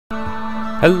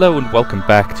Hello and welcome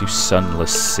back to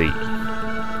Sunless Sea.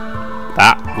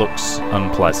 That looks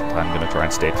unpleasant. I'm going to try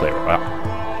and stay clear of that.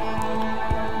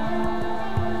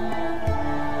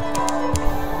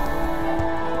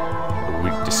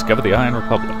 We've discovered the Iron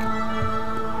Republic.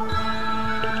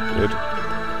 Good.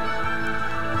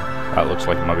 That looks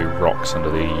like it might be rocks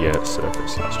under the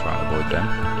surface. Let's try and avoid them.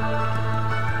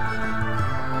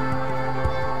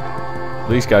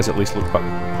 These guys at least look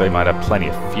like they might have plenty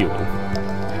of fuel.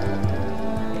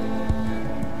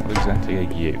 What exactly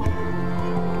are you?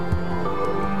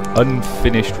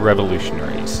 Unfinished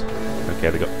revolutionaries. Okay,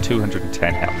 they got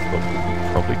 210 health, but we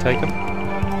can probably take them.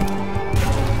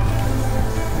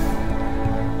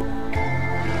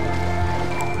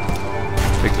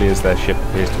 Particularly as their ship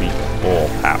appears to be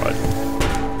all-powered.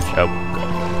 Oh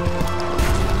god.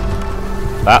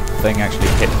 That thing actually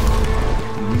hit.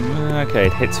 Okay,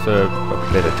 it hits for a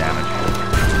bit of damage.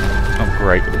 It's not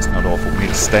great, but it's not awful. We need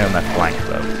to stay on their flank,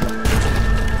 though.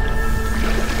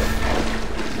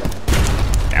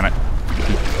 Damn it.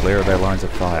 Keep clear of their lines of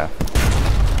fire.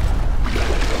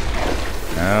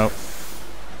 No.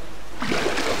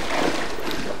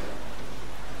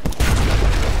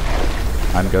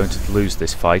 I'm going to lose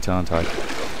this fight, aren't I?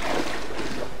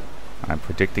 I'm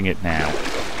predicting it now.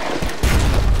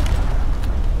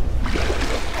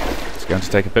 It's going to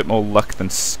take a bit more luck than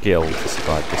skill to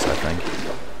survive this, I think.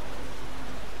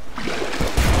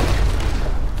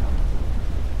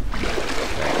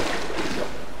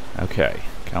 Okay,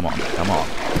 come on, come on.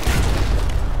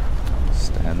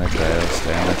 Stay on their tail,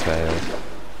 stay on their tail.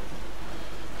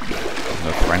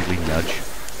 No friendly nudge.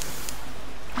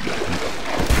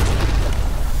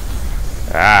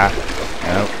 Ah!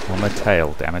 No, on their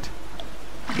tail, damn it.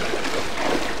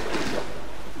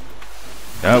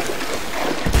 Nope.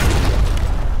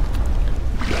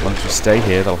 As long as we stay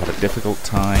here, they'll have a difficult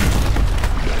time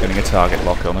getting a target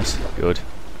lock on us. Good.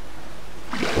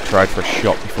 They tried for a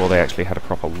shot before they actually had a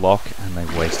proper lock, and they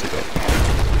wasted it.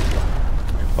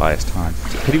 Buy us time.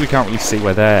 It's a pity we can't really see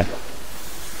where their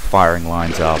firing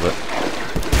lines are, but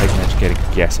take an educated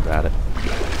guess about it.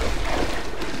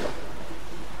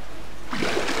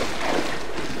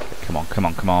 Okay, come on, come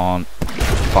on, come on.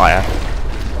 Fire.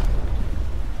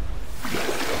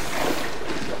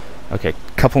 Okay,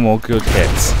 couple more good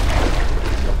hits.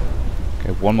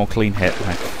 Okay, one more clean hit, and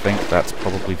I think that's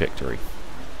probably victory.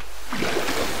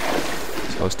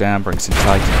 Slow us down, bring us in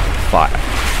tight, fire.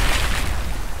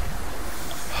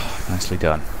 Nicely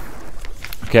done.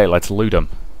 Okay, let's loot them.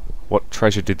 What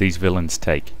treasure did these villains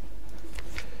take?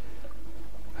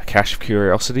 A cache of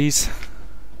curiosities.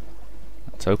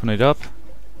 Let's open it up.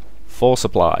 4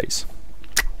 supplies.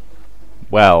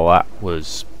 Well, that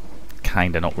was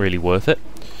kinda not really worth it.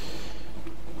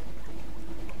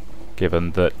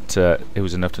 Given that it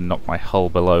was enough to knock my hull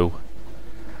below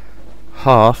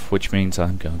half, which means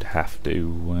I'm going to have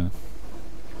to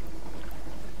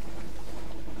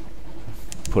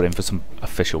put in for some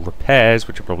official repairs,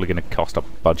 which are probably going to cost a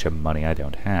bunch of money I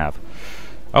don't have.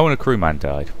 Oh, and a crewman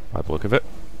died, by the look of it.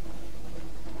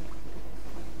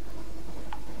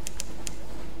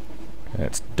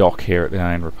 Let's dock here at the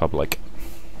Iron Republic.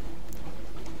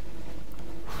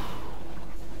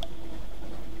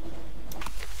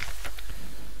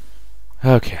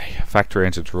 Okay, factory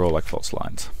entered raw like false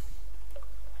lines.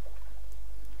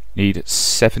 Need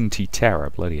 70 terror,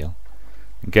 bloody hell.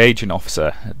 Engage an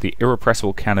officer, the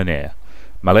irrepressible cannoneer.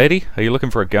 My lady, are you looking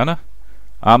for a gunner?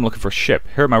 I'm looking for a ship.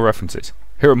 Here are my references.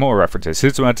 Here are more references.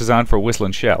 Here's one designed for a whistle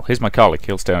and shell. Here's my colleague,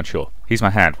 he'll stay on shore. He's my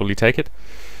hand, will you take it?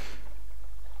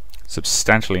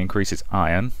 Substantially increases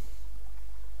iron.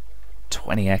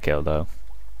 20 echo, though.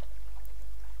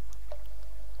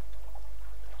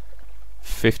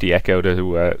 50 echo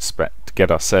to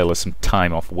get our sailors some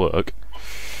time off work.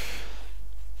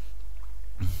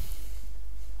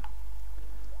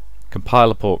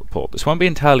 Compile a port report. This won't be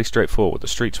entirely straightforward. The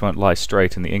streets won't lie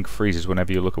straight and the ink freezes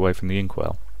whenever you look away from the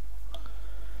inkwell.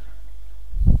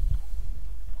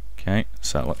 Okay,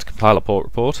 so let's compile a port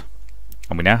report.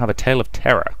 And we now have a tale of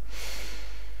terror.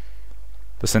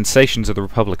 The sensations of the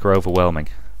Republic are overwhelming.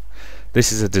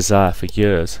 This is a desire for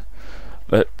years.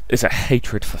 But it's a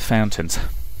hatred for fountains.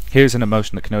 Here's an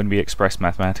emotion that can only be expressed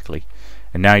mathematically,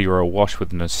 and now you are awash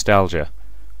with nostalgia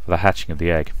for the hatching of the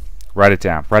egg. Write it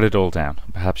down, write it all down,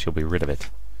 and perhaps you'll be rid of it.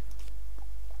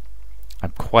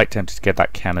 I'm quite tempted to get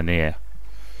that cannoneer.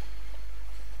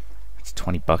 It's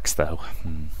 20 bucks though.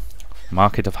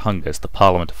 Market of Hungers, the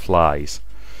Parliament of Flies.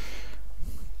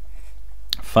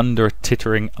 Fund a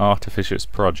tittering artificers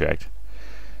project.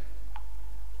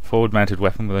 Forward-mounted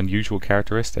weapon with unusual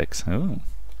characteristics. Oh.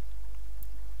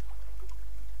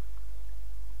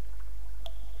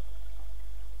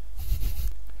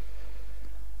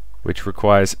 which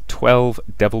requires 12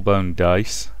 devil bone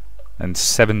dice and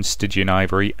 7 Stygian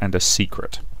ivory and a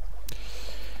secret.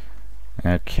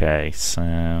 Okay,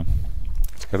 so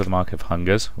let's go to the Mark of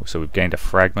Hungers. So we've gained a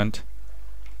fragment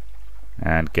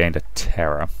and gained a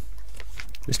terror.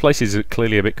 This place is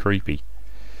clearly a bit creepy.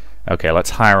 Okay,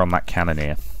 let's hire on that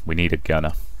cannoneer. We need a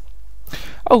gunner.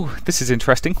 Oh, this is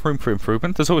interesting. Room for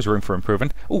improvement. There's always room for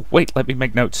improvement. Oh, wait, let me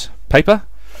make notes. Paper?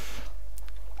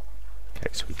 Okay,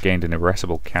 so we've gained an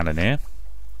irascible cannoneer.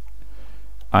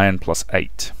 Iron plus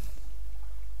 8.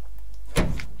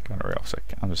 Gunnery offset.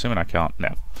 I'm assuming I can't.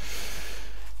 No.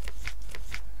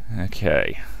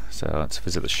 Okay, so let's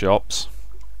visit the shops.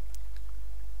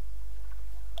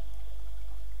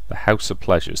 The House of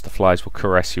Pleasures. The flies will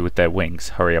caress you with their wings.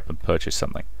 Hurry up and purchase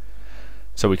something.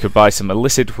 So we could buy some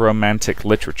illicit romantic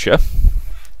literature.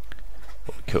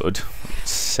 We could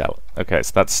sell it. Okay,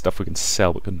 so that's stuff we can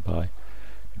sell but couldn't buy.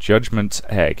 Judgment's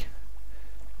Egg.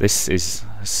 This is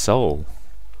a soul.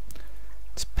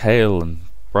 It's pale and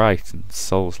bright, and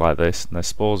souls like this, and they're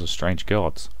spores of strange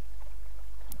gods.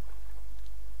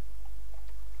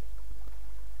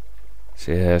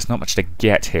 So yeah, there's not much to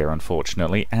get here,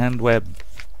 unfortunately, and we're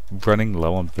running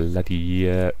low on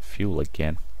bloody fuel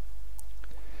again.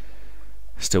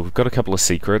 Still, we've got a couple of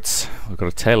secrets. We've got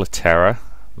a Tale of Terror.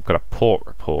 We've got a port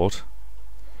report.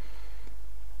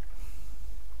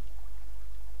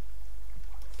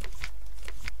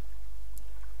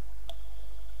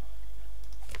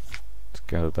 Let's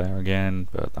go there again,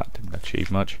 but that didn't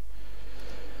achieve much.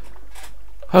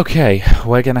 Okay,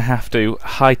 we're going to have to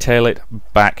hightail it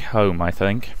back home, I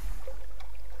think.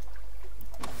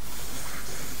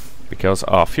 Because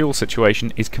our fuel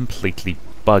situation is completely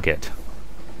buggered.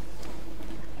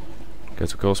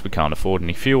 Because of course we can't afford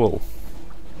any fuel.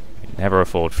 We never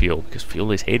afford fuel because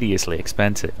fuel is hideously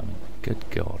expensive. I mean, good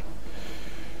God.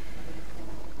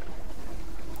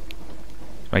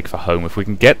 Let's make for home. If we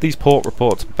can get these port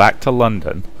reports back to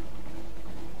London,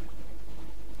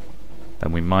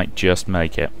 then we might just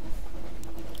make it.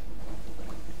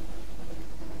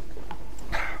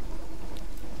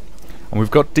 And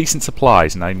we've got decent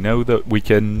supplies, and I know that we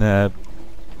can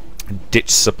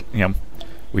ditch,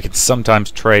 we can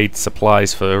sometimes trade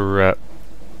supplies for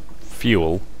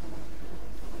fuel,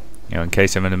 in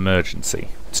case of an emergency.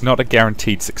 It's not a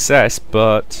guaranteed success,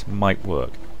 but might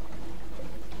work.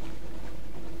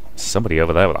 Somebody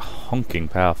over there with a honking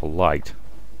powerful light.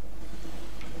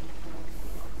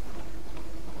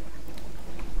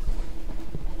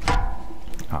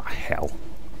 Ah, hell.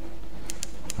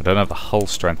 I don't have the hull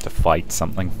strength to fight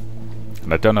something.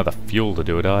 And I don't have the fuel to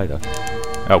do it either.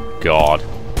 Oh, God.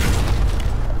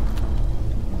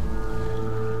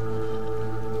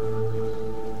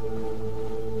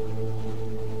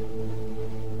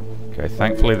 Okay,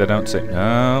 thankfully they don't see...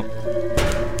 No.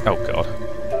 Oh, God.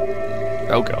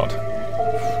 Oh, God.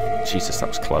 Jesus, that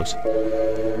was close.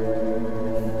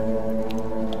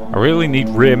 I really need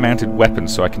rear-mounted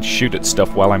weapons so I can shoot at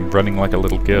stuff while I'm running like a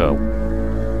little girl.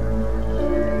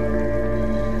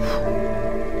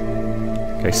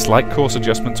 Okay, slight course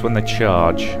adjustments when they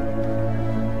charge.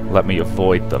 Let me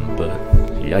avoid them, but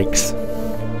yikes.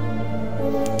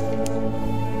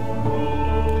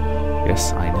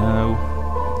 Yes, I know.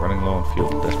 Running low on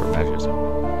fuel, desperate measures.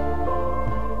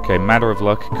 Okay, matter of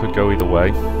luck, could go either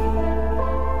way.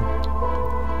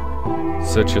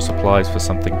 Search your supplies for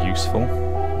something useful.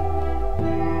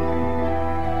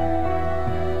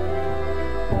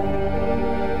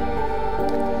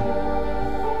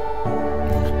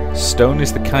 Stone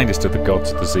is the kindest of the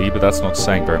gods of the sea, but that's not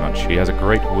saying very much. He has a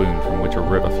great wound from which a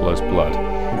river flows blood.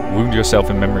 Wound yourself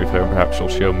in memory of her, and perhaps she'll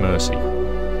show mercy.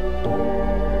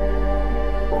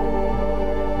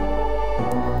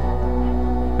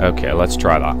 Okay, let's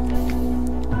try that.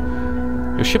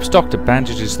 Your ship's doctor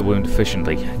bandages the wound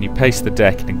efficiently, and you pace the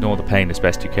deck and ignore the pain as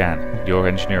best you can. Your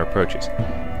engineer approaches.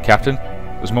 Captain,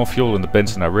 there's more fuel in the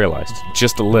bins than I realized.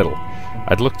 Just a little.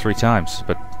 I'd looked 3 times,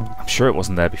 but I'm sure it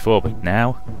wasn't there before, but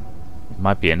now it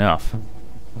might be enough.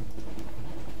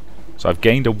 So I've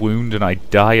gained a wound and I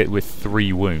die with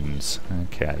 3 wounds.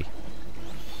 Okay.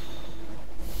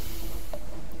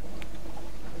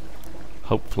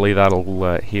 Hopefully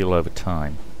that'll heal over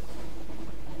time.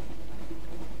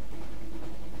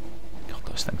 God,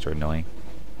 those things are annoying.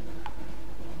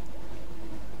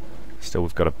 Still,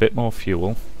 we've got a bit more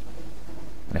fuel.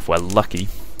 And if we're lucky,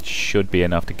 it should be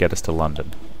enough to get us to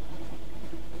London.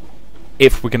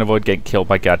 If we can avoid getting killed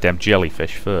by goddamn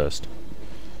jellyfish first.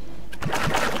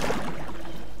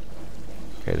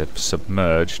 Okay, they've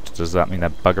submerged. Does that mean they're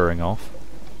buggering off?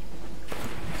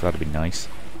 That'd be nice.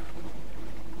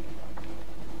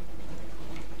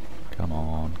 Come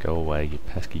on, go away, you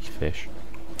pesky fish.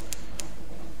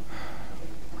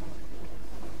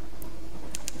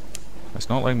 It's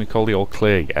not letting me call the all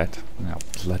clear yet. Oh,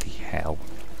 bloody hell.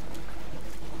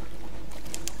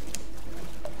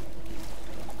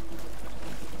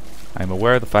 I'm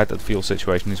aware of the fact that the fuel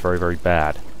situation is very, very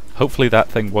bad. Hopefully that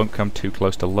thing won't come too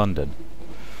close to London.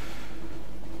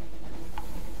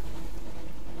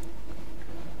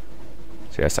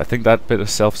 So yes, I think that bit of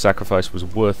self-sacrifice was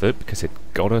worth it because it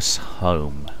got us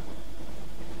home.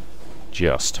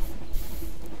 Just.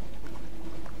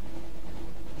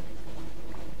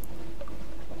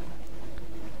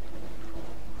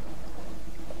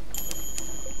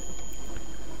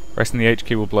 Pressing the HQ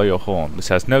will blow your horn. This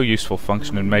has no useful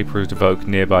function and may prove to evoke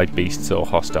nearby beasts or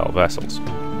hostile vessels.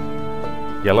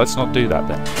 Yeah, let's not do that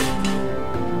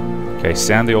then. Okay,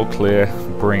 sound the all clear,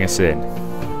 bring us in.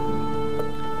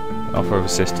 Offer of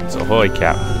assistance. Ahoy,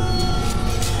 Cap.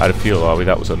 Out of fuel, are we?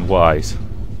 That was unwise.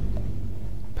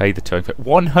 Pay the towing fee.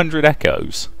 100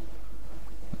 echoes?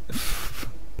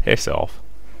 Piss off.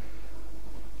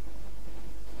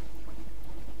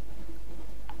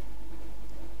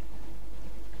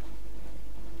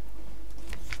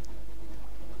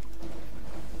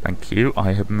 Thank you.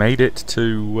 I have made it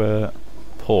to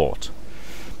port.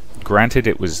 Granted,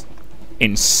 it was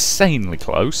insanely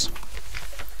close.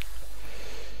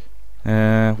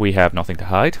 We have nothing to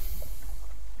hide.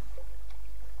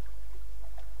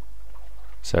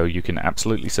 So you can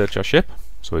absolutely search our ship.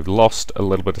 So we've lost a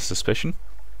little bit of suspicion.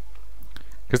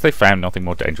 Because they found nothing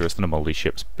more dangerous than a mouldy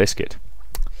ship's biscuit.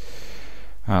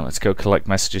 Let's go collect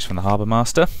messages from the Harbour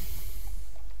Master.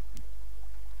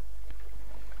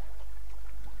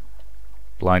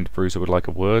 Blind Bruiser would like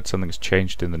a word. Something's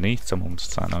changed in the neath. Someone wants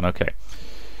to sign on. Okay.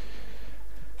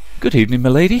 Good evening,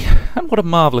 milady. And what a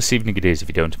marvellous evening it is, if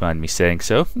you don't mind me saying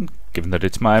so. Given that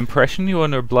it's my impression you are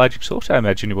an obliging sort, I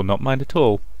imagine you will not mind at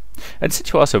all. And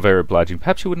since you are so very obliging,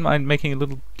 perhaps you wouldn't mind making a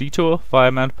little detour via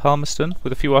Mount Palmerston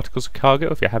with a few articles of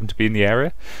cargo if you happen to be in the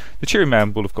area. The cheery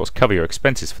man will of course cover your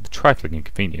expenses for the trifling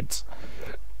inconvenience.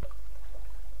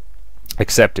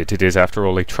 Accept it, it is after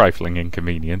all a trifling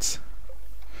inconvenience.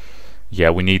 Yeah,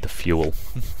 we need the fuel.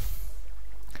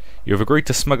 You have agreed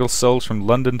to smuggle souls from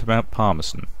London to Mount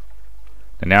Palmerston.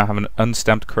 They now have an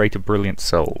unstamped crate of brilliant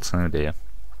souls. Oh dear.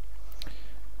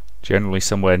 Generally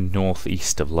somewhere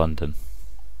northeast of London.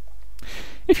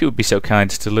 If you would be so kind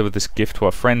to deliver this gift to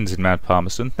our friends in Mount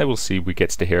Palmerston, they will see we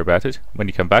get to hear about it. When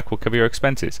you come back, we'll cover your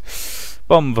expenses.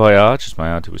 Bon voyage, as my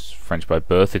aunt, who was French by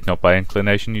birth, if not by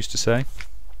inclination, used to say.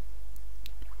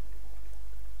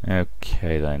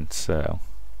 Okay then, so...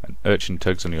 An urchin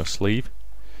tugs on your sleeve.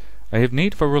 I have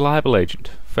need of a reliable agent.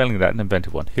 Failing that, an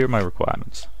inventive one. Here are my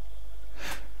requirements.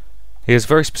 He has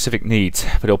very specific needs,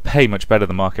 but he'll pay much better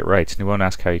than market rate, and he won't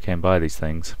ask how you came by these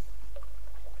things.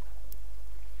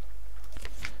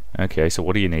 Okay, so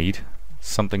what do you need?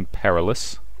 Something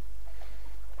perilous.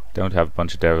 Don't have a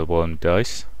bunch of devil and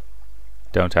dice.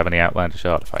 Don't have any outlandish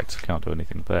artifacts. Can't do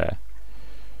anything there.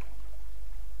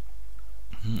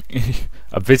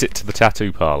 A visit to the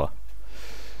tattoo parlour.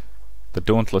 The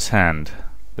Dauntless Hand.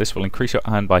 This will increase your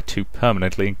iron by 2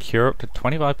 permanently and cure up to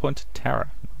 25 points of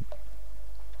terror.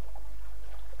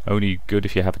 Only good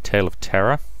if you have a tale of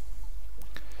terror.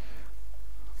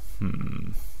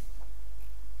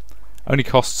 Only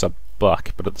costs $1,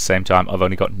 but at the same time I've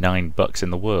only got $9 in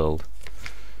the world.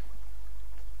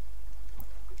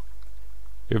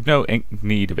 You have no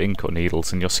need of ink or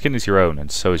needles, and your skin is your own, and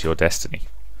so is your destiny.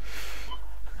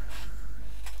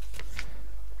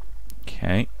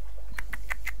 Okay.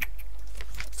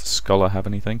 Scholar have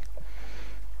anything?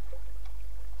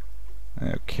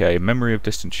 Okay, Memory of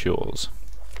Distant Shores.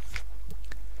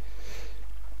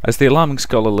 As the alarming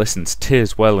scholar listens,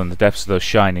 tears well in the depths of those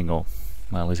shining, or,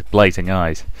 well, his blazing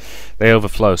eyes. They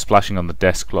overflow, splashing on the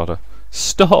desk blotter.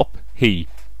 Stop!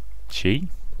 She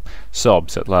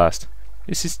sobs at last.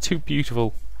 This is too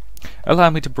beautiful. Allow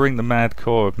me to bring the mad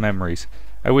core of memories.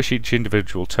 I wish each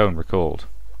individual tone recalled.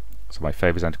 So my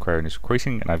favours antiquarian is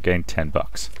increasing, and I've gained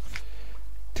 $10.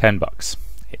 $10.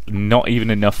 Not even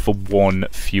enough for 1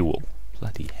 fuel.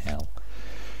 Bloody hell.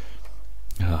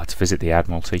 Let's visit the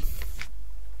Admiralty.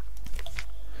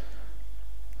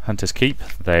 Hunter's Keep.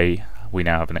 We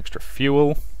now have an extra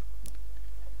fuel.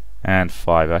 And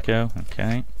 5 echo.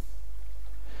 Okay.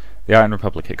 The Iron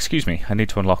Republic. Excuse me, I need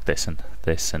to unlock this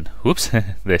and whoops,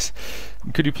 this.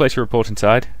 Could you place your report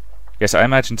inside? Yes, I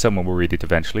imagine someone will read it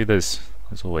eventually. There's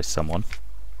always someone.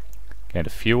 Gained a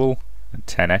fuel and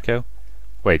 10 echo.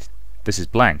 Wait, this is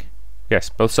blank. Yes,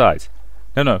 both sides.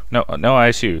 No, I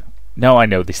assume. Now I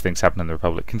know these things happen in the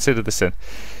Republic. Consider this an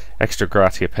extra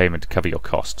gratia payment to cover your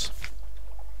costs.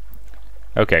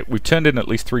 Okay, we've turned in at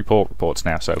least 3 port reports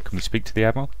now, so can we speak to the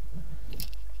Admiral?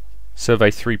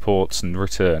 Survey 3 ports and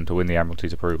return to win the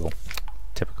Admiralty's approval.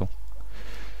 typical.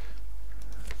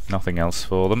 Nothing else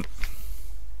for them.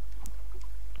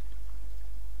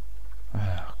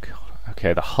 Oh god.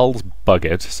 Okay, the hull's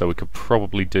buggered, so we could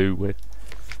probably do with...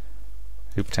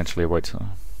 Who potentially awaits?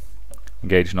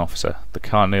 Engage an officer. The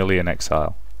Carnelian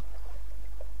Exile.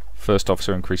 First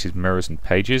officer increases mirrors and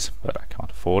pages, but I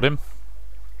can't afford him.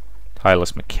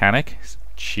 Tireless Mechanic.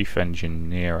 Chief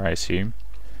Engineer, I assume.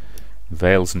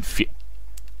 Veils and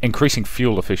increasing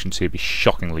fuel efficiency would be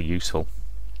shockingly useful.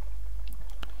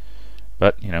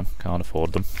 But, you know, can't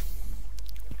afford them.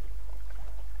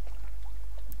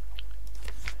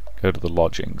 Go to the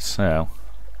lodgings. So,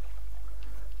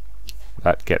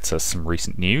 that gets us some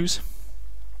recent news.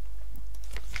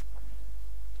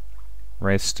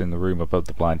 Rest in the room above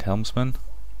the blind helmsman.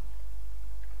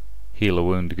 Heal a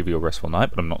wound to give you a restful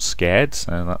night, but I'm not scared,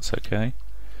 so that's okay.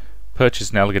 Purchase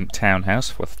an elegant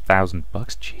townhouse for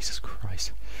 $1,000. Jesus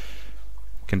Christ.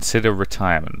 Consider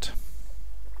retirement.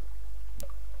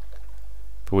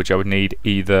 For which I would need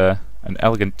either an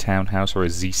elegant townhouse or a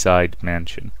seaside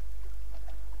mansion.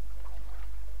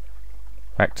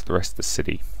 Back to the rest of the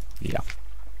city. Yeah.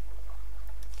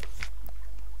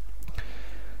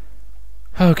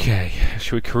 Okay,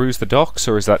 should we cruise the docks,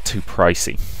 or is that too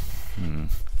pricey?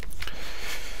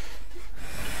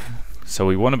 So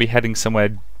we want to be heading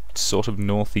somewhere sort of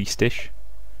northeast-ish.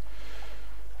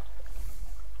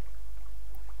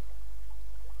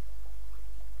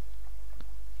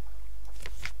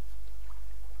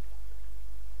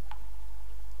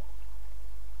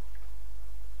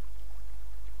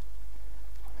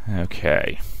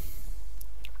 Okay.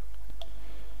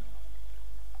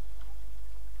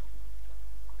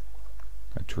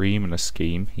 A dream and a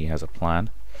scheme. He has a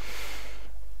plan.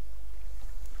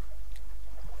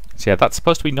 So yeah, that's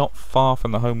supposed to be not far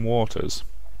from the home waters.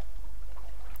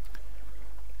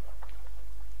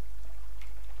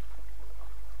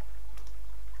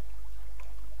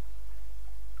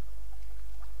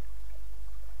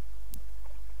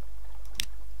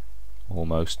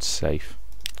 Almost safe.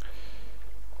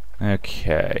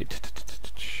 Okay.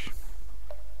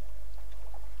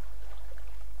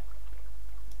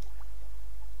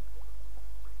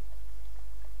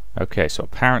 Okay, so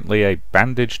apparently a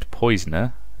bandaged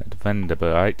poisoner at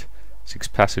Vanderbilt seeks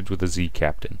passage with the Z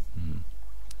captain.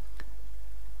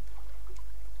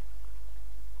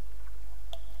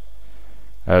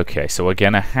 Okay, so we're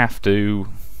gonna have to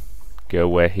go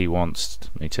where he wants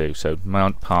me to. So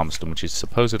Mount Palmerston, which is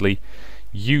supposedly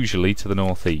usually to the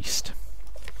northeast.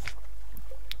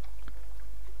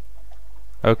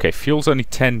 Okay, fuel's only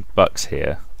 $10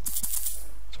 here,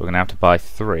 so we're gonna have to buy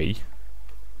 3.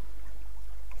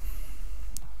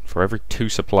 For every 2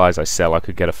 supplies I sell, I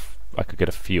could get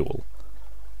a fuel.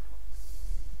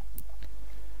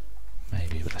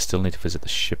 Maybe, but I still need to visit the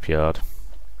shipyard.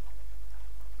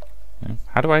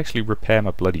 How do I actually repair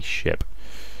my bloody ship?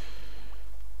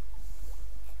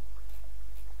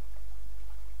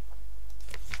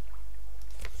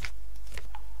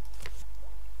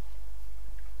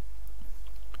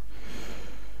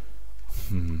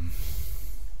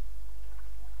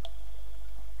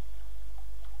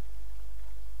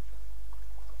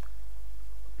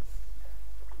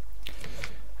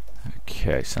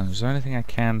 Okay, so is there anything I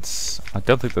can... I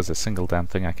don't think there's a single damn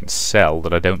thing I can sell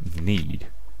that I don't need.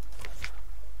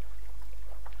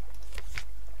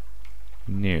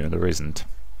 No, there isn't.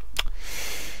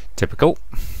 Typical.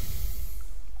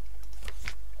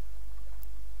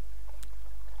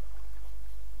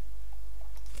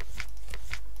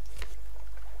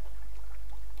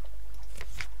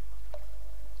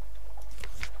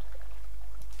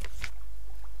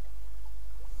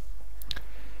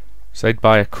 So they'd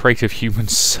buy a crate of human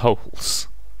souls.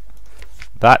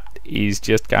 That is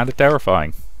just kind of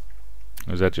terrifying.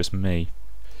 Or is that just me?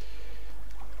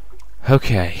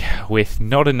 Okay, with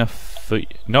not enough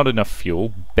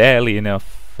fuel, barely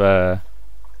enough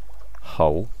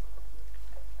hull.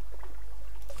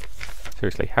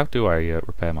 Seriously, how do I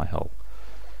repair my hull?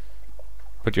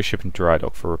 Put your ship in dry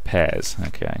dock for repairs.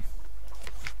 Okay.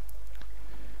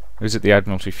 Visit the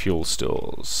Admiralty fuel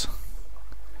stores.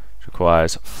 Which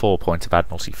requires 4 points of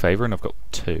Admiralty favour, and I've got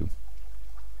 2.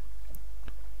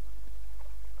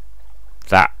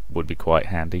 That would be quite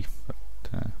handy. But,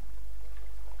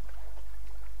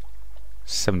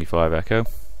 75 echo.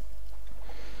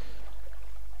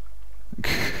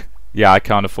 Yeah, I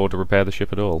can't afford to repair the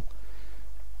ship at all.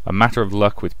 A matter of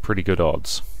luck with pretty good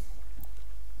odds.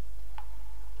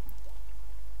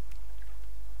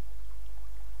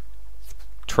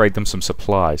 Trade them some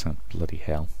supplies. Oh, bloody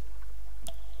hell.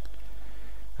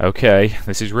 Okay,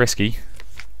 this is risky.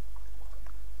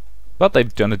 But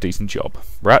they've done a decent job.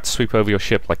 Rats sweep over your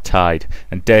ship like tide,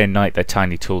 and day and night their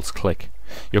tiny tools click.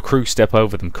 Your crew step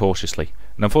over them cautiously,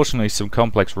 and unfortunately some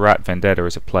complex rat vendetta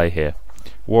is at play here.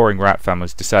 Warring rat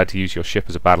families decide to use your ship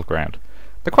as a battleground.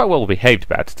 They're quite well behaved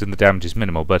about it, and the damage is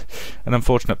minimal, but an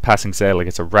unfortunate passing sailor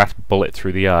gets a rat bullet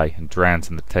through the eye and drowns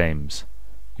in the Thames.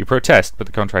 You protest, but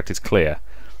the contract is clear.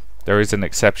 There is an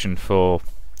exception for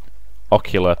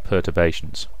ocular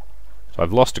perturbations. So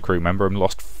I've lost a crew member and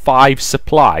lost 5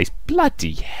 supplies.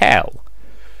 Bloody hell!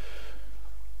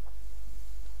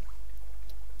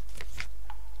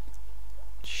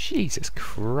 Jesus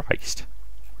Christ.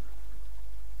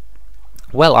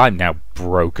 Well, I'm now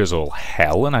broke as all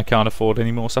hell and I can't afford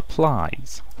any more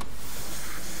supplies.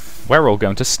 We're all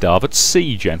going to starve at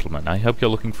sea, gentlemen. I hope you're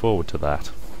looking forward to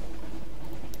that.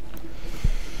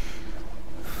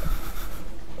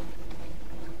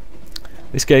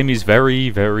 This game is very,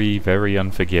 very, very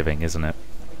unforgiving, isn't it?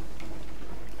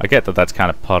 I get that that's kind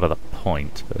of part of the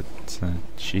point, but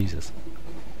Jesus.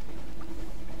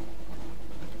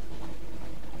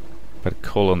 Better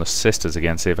call on the sisters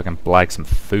again, see if I can blag some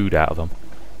food out of them.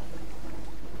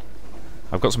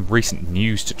 I've got some recent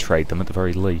news to trade them at the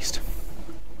very least.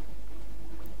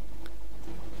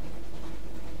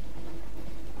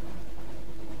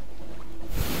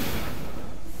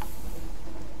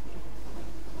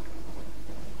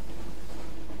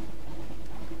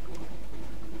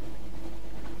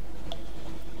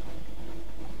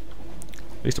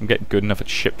 At least I'm getting good enough at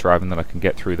ship driving that I can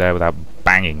get through there without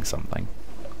banging something.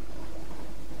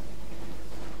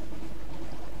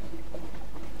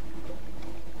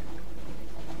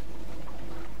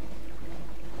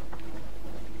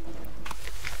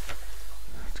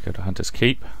 Let's go to Hunter's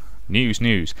Keep. News,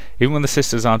 news. Even when the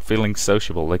sisters aren't feeling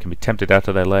sociable, they can be tempted out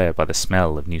of their lair by the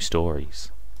smell of new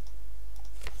stories.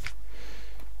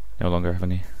 No longer have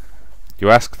any.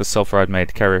 You ask the sulphuride maid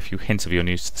to carry a few hints of your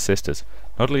news to the sisters.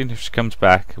 Not only if she comes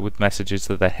back with messages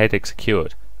that their headaches are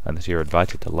cured and that you're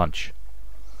invited to lunch.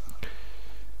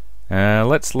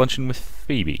 Let's luncheon with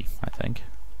Phoebe, I think.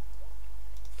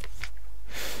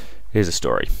 Here's a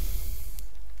story.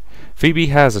 Phoebe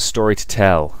has a story to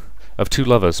tell of 2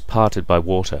 lovers parted by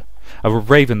water, of a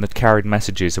raven that carried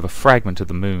messages of a fragment of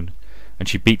the moon, and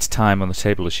she beats time on the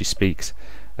table as she speaks,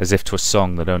 as if to a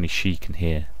song that only she can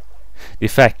hear. The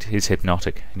effect is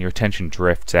hypnotic, and your attention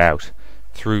drifts out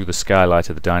through the skylight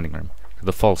of the dining room, to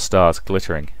the false stars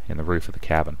glittering in the roof of the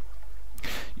cabin.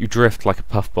 You drift like a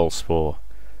puffball spore,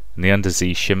 and the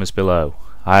undersea shimmers below.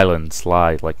 Islands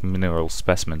lie like mineral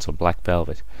specimens on black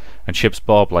velvet, and ships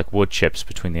bob like wood chips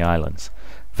between the islands.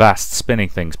 Vast spinning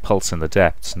things pulse in the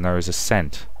depths, and there is a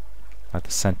scent, like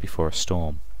the scent before a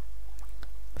storm.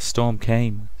 The storm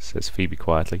came, says Phoebe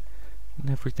quietly, and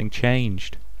everything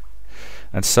changed.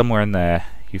 And somewhere in there,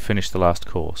 you finish the last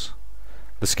course.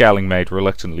 The scowling maid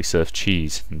reluctantly serves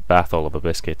cheese and Bath Oliver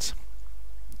biscuits.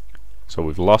 So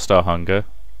we've lost our hunger.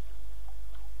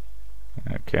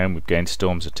 Okay, and we've gained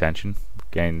Storm's attention.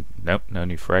 We've gained... nope, no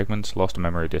new fragments. Lost a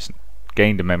memory of distant...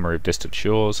 gained a memory of distant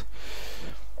shores.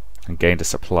 And gained a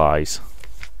supplies.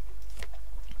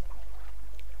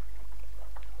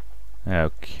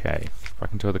 Okay,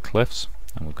 back into the cliffs.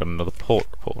 And we've got another port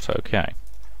report, okay.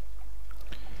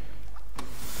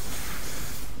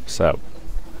 So...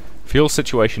 fuel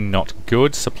situation not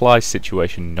good, supply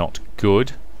situation not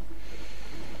good.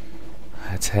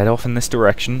 Let's head off in this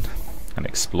direction and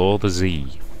explore the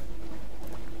Z.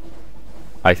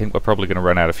 I think we're probably going to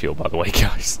run out of fuel, by the way,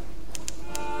 guys.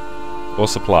 Or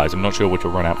supplies, I'm not sure which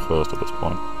will run out first at this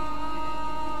point.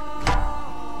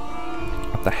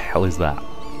 What the hell is that?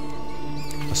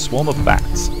 A swarm of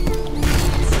bats.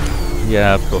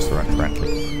 Yeah, of course they're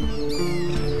unfriendly.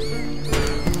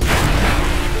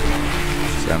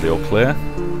 Sound the all clear.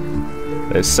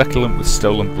 There's succulent with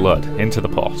stolen blood. Into the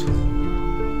pot.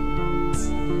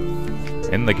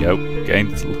 In they go.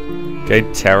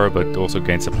 Gain terror, but also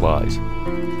gain supplies.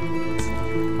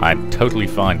 I'm totally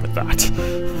fine with that.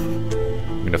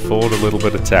 We can afford a little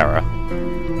bit of terror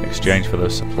in exchange for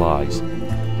those supplies.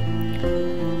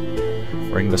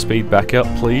 Bring the speed back up,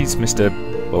 please, Mr.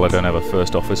 Well, I don't have a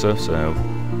first officer, so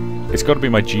it's got to be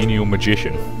my genial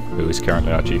magician, who is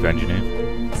currently our chief engineer.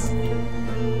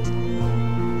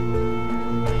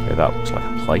 Okay, that looks like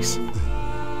a place.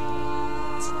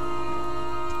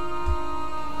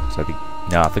 So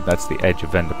no, I think that's the edge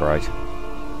of Venderbright.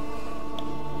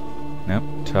 Nope,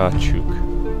 Tarchuk.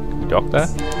 Can we dock there?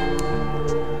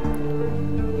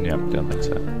 Yep, don't think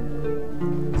so.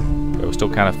 Okay, we're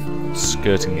still kind of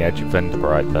skirting the edge of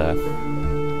Venderbright there.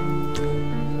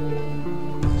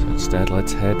 So instead,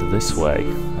 let's head this way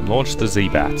and launch the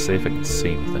Z-Bat, see if it can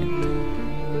see anything.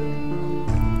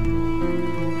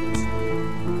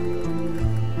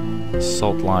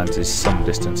 salt lines is some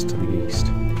distance to the east.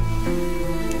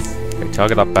 Okay,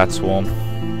 target that bat swarm.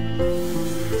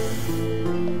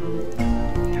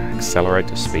 Accelerate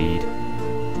to speed.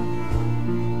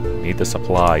 Need the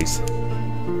supplies.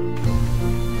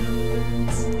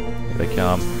 Here they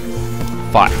come.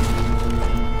 Fire!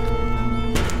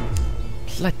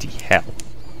 Bloody hell.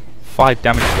 5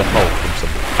 damage to the hull from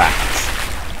some bats.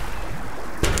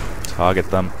 Target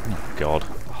them. Oh god,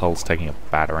 the hull's taking a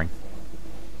battering.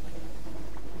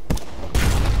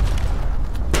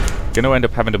 Gonna end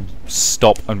up having to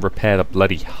stop and repair the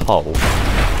bloody hull.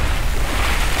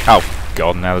 Oh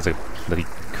god, now there's a bloody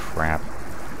crab.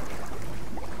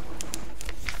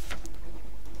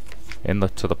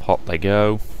 To the pot they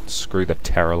go. Screw the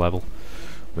terror level.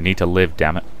 We need to live,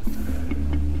 damn it.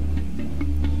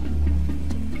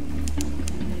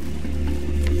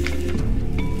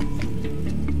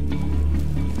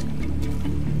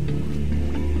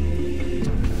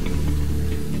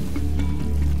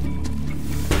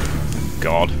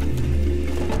 God.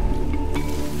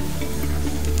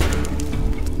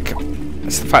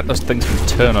 It's the fact those things can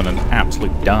turn on an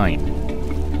absolute dime.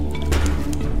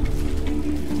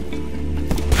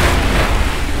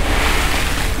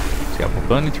 So yeah, we're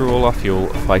burning through all our fuel,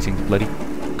 fighting bloody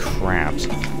crabs.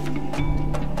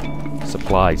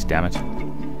 Supplies, damn it.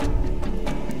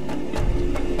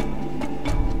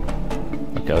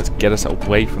 Okay, let's get us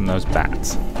away from those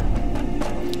bats.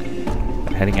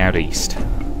 Heading out east.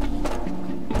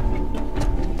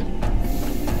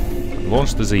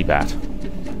 Launch the Z-Bat.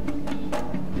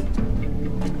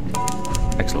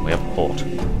 Excellent, we have a port.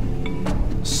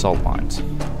 Salt lines.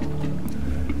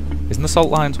 Isn't the salt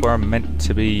lines where I'm meant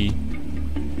to be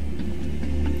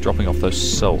dropping off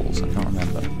those souls? I can't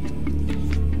remember.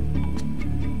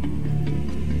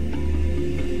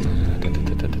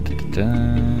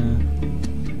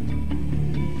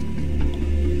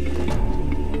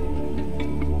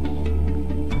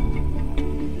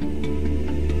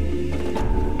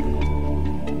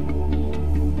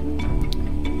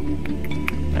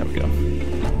 There we go.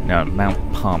 Now, Mount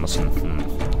Parmesan.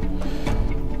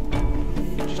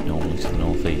 Which is normally to the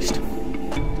northeast.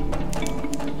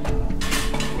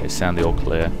 Okay, sound the all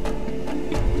clear.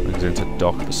 Brings into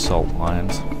dock the salt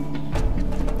lines.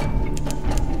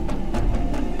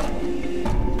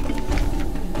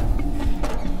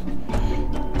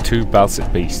 Two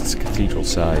Balsic beasts,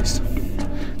 cathedral-sized.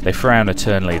 They frown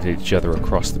eternally at each other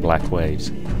across the black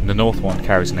waves. The north one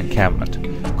carries an encampment.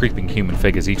 Creeping human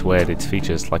figures eat away at its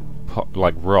features like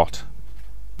rot.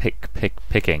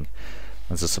 Picking.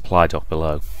 There's a supply dock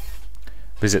below.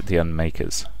 Visit the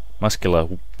unmakers.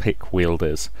 Muscular pick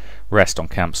wielders rest on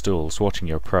camp stools, watching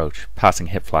you approach, passing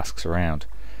hip flasks around.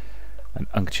 An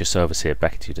unctuous overseer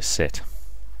beckons you to sit.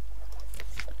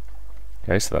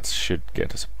 Okay, so that should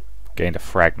get us gained a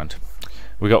fragment.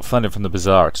 We got funding from the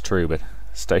bazaar, it's true, but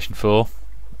Station 4?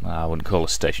 I wouldn't call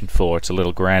it Station 4, it's a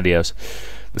little grandiose.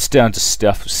 The stones are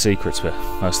stuffed with secrets, but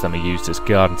most of them are used as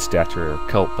garden statue or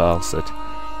occult bells that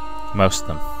most of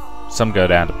them. Some go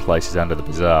down to places under the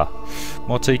bazaar.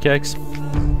 More tea cakes?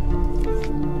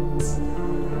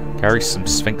 Carry some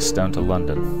Sphinx stone to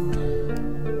London.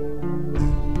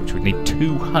 Which would need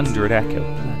 200 echo.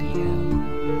 Bloody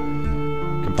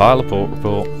hell. Compile a port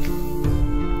report.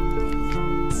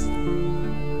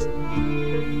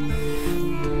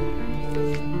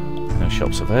 No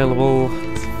shops available.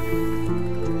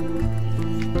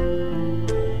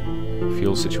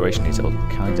 Fuel situation is all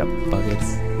kinds of buggered.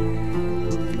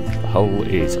 The hull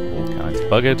is all kinds of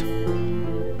buggered.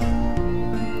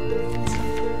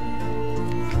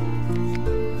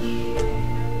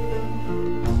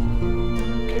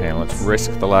 Okay, let's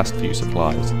risk the last few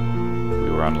supplies. We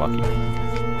were unlucky.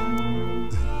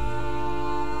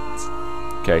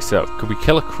 Okay, so could we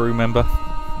kill a crew member?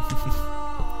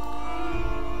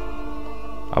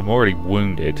 I'm already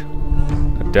wounded.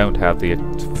 I don't have the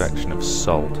infection of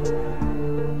salt.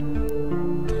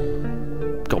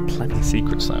 Got plenty of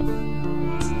secrets though.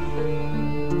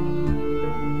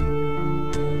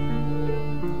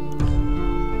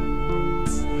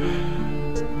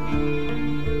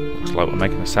 Looks like we're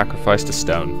making a sacrifice to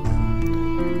stone.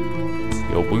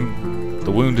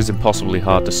 The wound is impossibly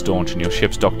hard to staunch, and your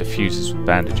ship's dock diffuses with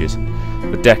bandages.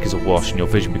 The deck is awash, and your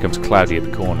vision becomes cloudy at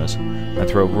the corners. And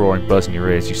through a roaring buzz in your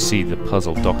ears, you see the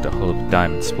puzzled doctor hold a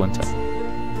diamond splinter.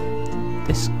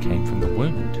 This came from the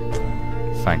wound.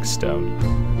 Thanks, Stone.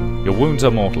 Your wounds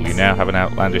are mortal. You now have an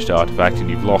outlandish artifact, and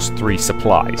you've lost 3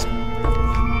 supplies.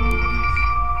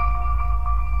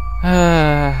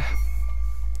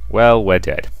 Well, we're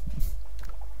dead.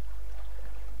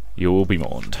 You will be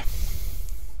mourned.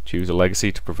 Choose a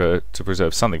legacy to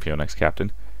preserve something for your next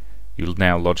captain. You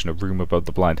now lodge in a room above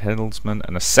the blind helmsman,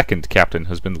 and a second captain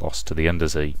has been lost to the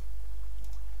undersea.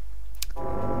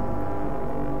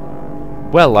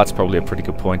 Well, that's probably a pretty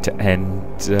good point to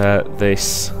end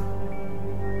this.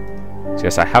 So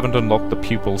yes, I haven't unlocked the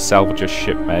pupil, salvager,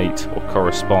 shipmate, or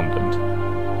correspondent.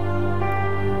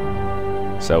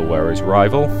 So where is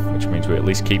rival? Which means we at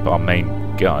least keep our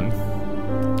main gun.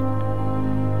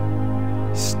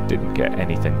 Didn't get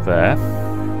anything there.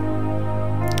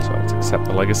 So let's accept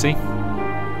the legacy.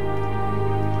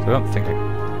 So I don't think I...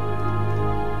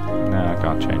 No, I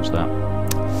can't change that.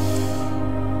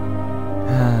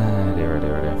 Dear,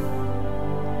 dear, dear.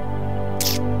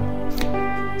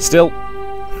 Still.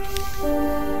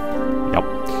 Yep.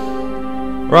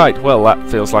 Right, well that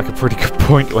feels like a pretty good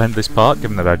point to end this part,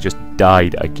 given that I just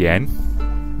died again.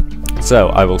 So,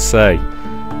 I will say,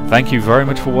 thank you very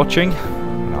much for watching,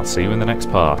 and I'll see you in the next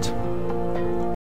part.